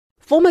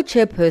Former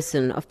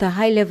chairperson of the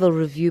high-level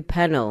review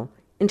panel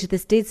into the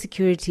State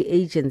Security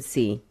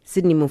Agency,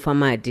 Sidney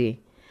Mufamadi,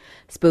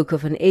 spoke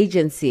of an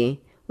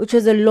agency which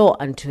was a law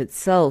unto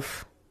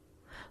itself.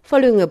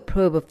 Following a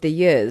probe of the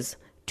years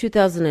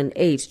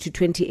 2008 to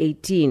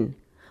 2018,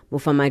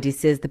 Mufamadi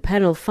says the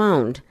panel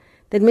found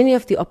that many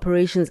of the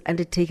operations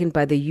undertaken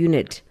by the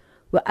unit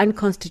were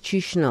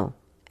unconstitutional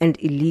and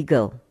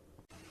illegal.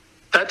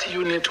 That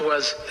unit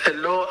was a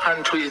law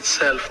unto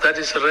itself, that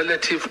is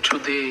relative to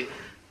the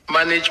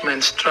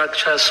management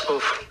structures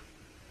of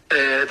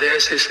the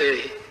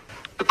SSA,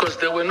 because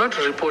they were not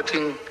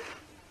reporting,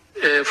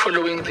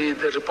 following the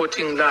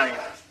reporting line.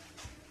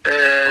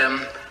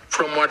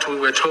 From what we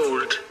were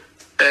told,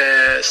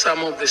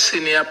 some of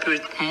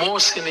the more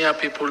senior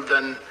people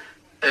than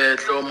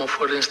Dlomo,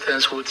 for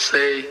instance, would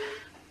say,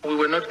 we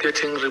were not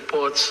getting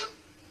reports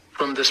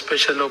from the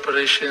special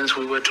operations.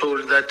 We were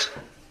told that,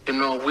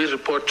 we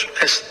report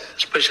as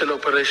special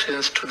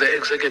operations to the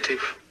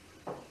executive,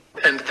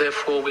 and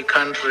therefore we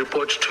can't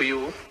report to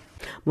you.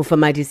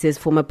 Mufamadi says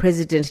former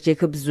President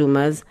Jacob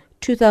Zuma's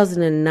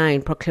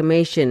 2009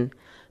 proclamation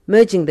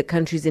merging the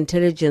country's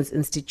intelligence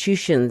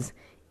institutions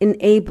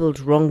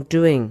enabled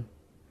wrongdoing.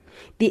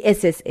 The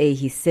SSA,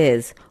 he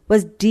says,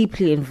 was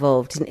deeply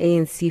involved in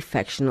ANC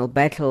factional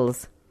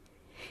battles.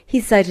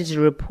 He cited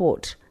a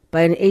report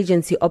by an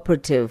agency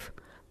operative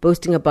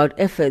boasting about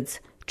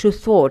efforts to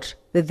thwart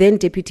the then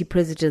Deputy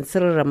President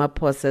Cyril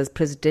Ramaphosa's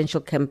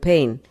presidential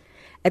campaign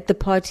at the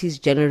party's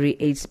January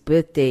 8th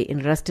birthday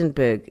in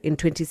Rustenburg in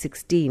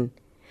 2016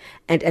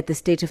 and at the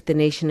State of the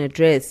Nation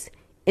address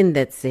in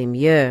that same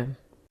year.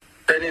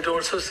 Then it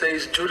also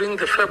says, during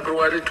the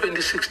February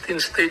 2016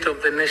 State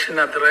of the Nation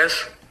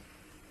address,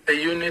 the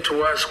unit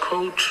was,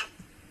 quote,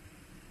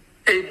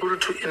 able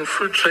to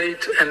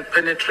infiltrate and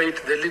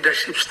penetrate the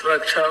leadership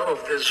structure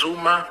of the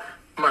Zuma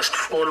Must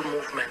Fall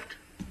movement.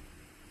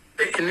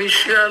 The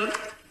initial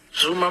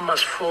Zuma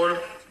Must Fall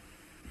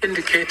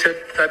indicated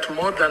that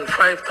more than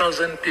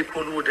 5,000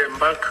 people would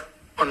embark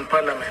on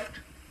parliament.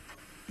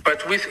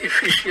 But with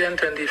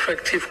efficient and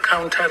effective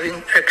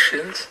countering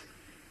actions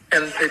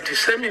and the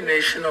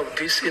dissemination of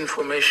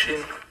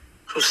disinformation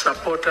to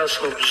supporters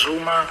of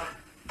Zuma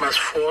Must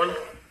Fall,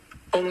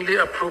 only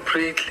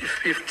appropriately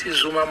 50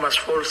 Zuma Must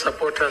Fall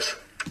supporters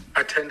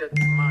attended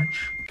the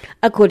march.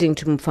 According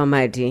to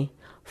Mufamadi,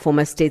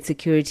 former State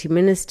Security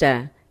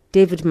Minister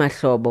David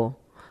Mahlobo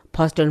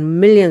passed on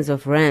millions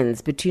of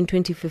rands between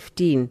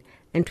 2015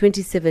 and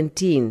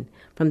 2017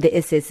 from the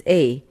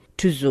SSA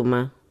to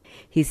Zuma.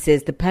 He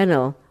says the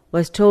panel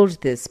was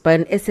told this by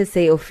an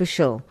SSA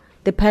official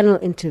the panel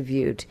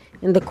interviewed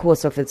in the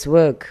course of its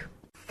work.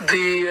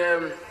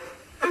 The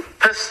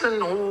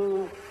person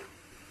who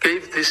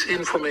gave this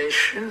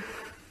information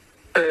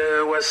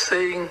was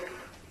saying,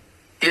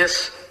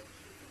 yes,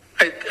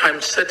 I'm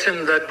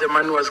certain that the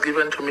money was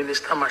given to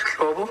Minister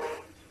Mahlobo,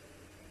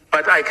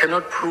 but I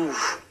cannot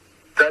prove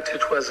that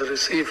it was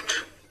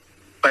received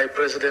by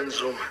President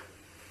Zuma.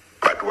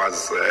 But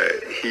was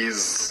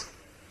his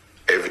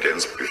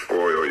evidence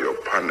before your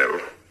panel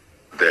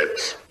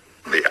that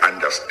the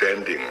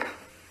understanding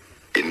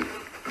in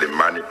the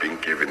money being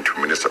given to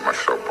Minister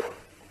Mahlobo,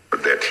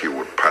 that he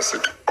would pass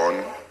it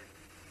on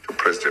to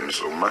President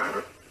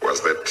Zuma?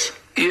 Was that?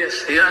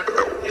 Yes, he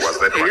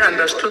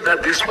understood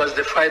that this was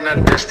the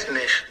final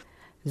destination.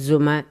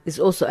 Zuma is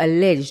also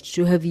alleged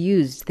to have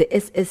used the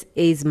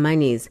SSA's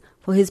monies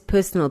for his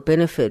personal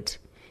benefit,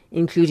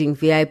 including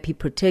VIP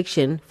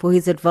protection for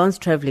his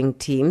advanced traveling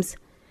teams,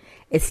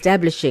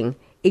 establishing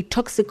a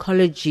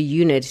toxicology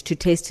unit to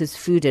taste his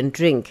food and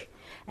drink,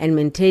 and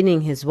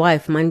maintaining his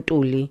wife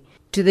Mantuli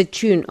to the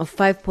tune of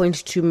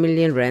 5.2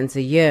 million rands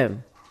a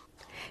year.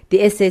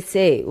 The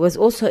SSA was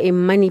also a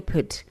money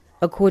pit,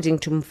 according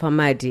to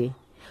Mufamadi,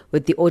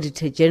 with the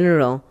Auditor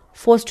General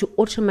forced to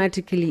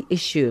automatically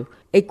issue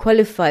a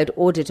qualified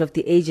audit of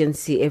the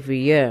agency every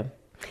year.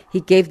 He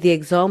gave the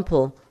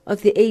example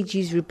of the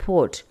AG's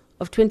report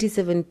of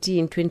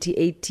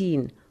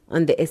 2017-2018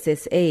 on the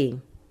SSA.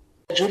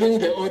 During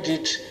the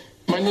audit,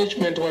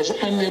 management was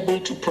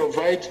unable to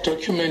provide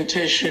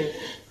documentation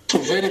to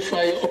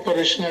verify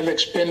operational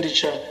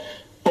expenditure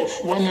of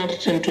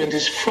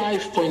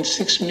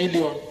 125.6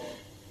 million,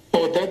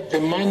 or that the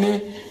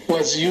money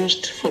was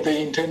used for the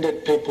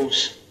intended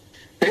purpose.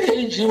 The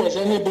AG was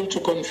unable to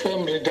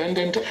confirm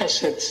redundant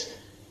assets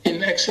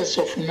in excess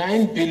of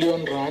 9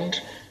 billion rand,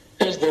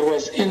 as there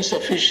was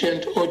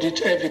insufficient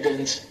audit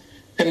evidence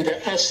and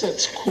the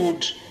assets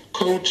could,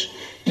 quote,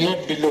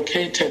 not be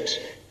located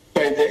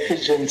by the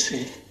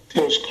agency,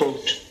 close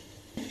quote.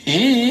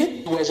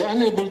 He was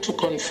unable to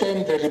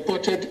confirm the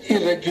reported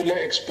irregular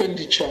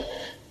expenditure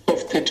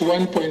of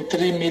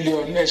 31.3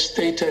 million as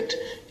stated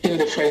in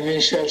the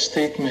financial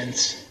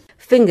statements.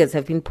 Fingers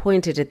have been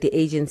pointed at the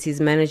agency's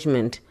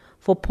management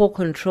for poor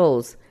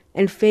controls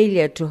and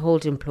failure to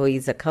hold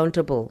employees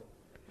accountable.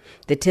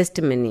 The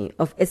testimony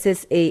of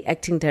SSA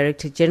Acting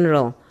Director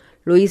General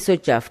Loyiso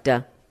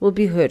Jafta will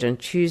be heard on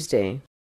Tuesday.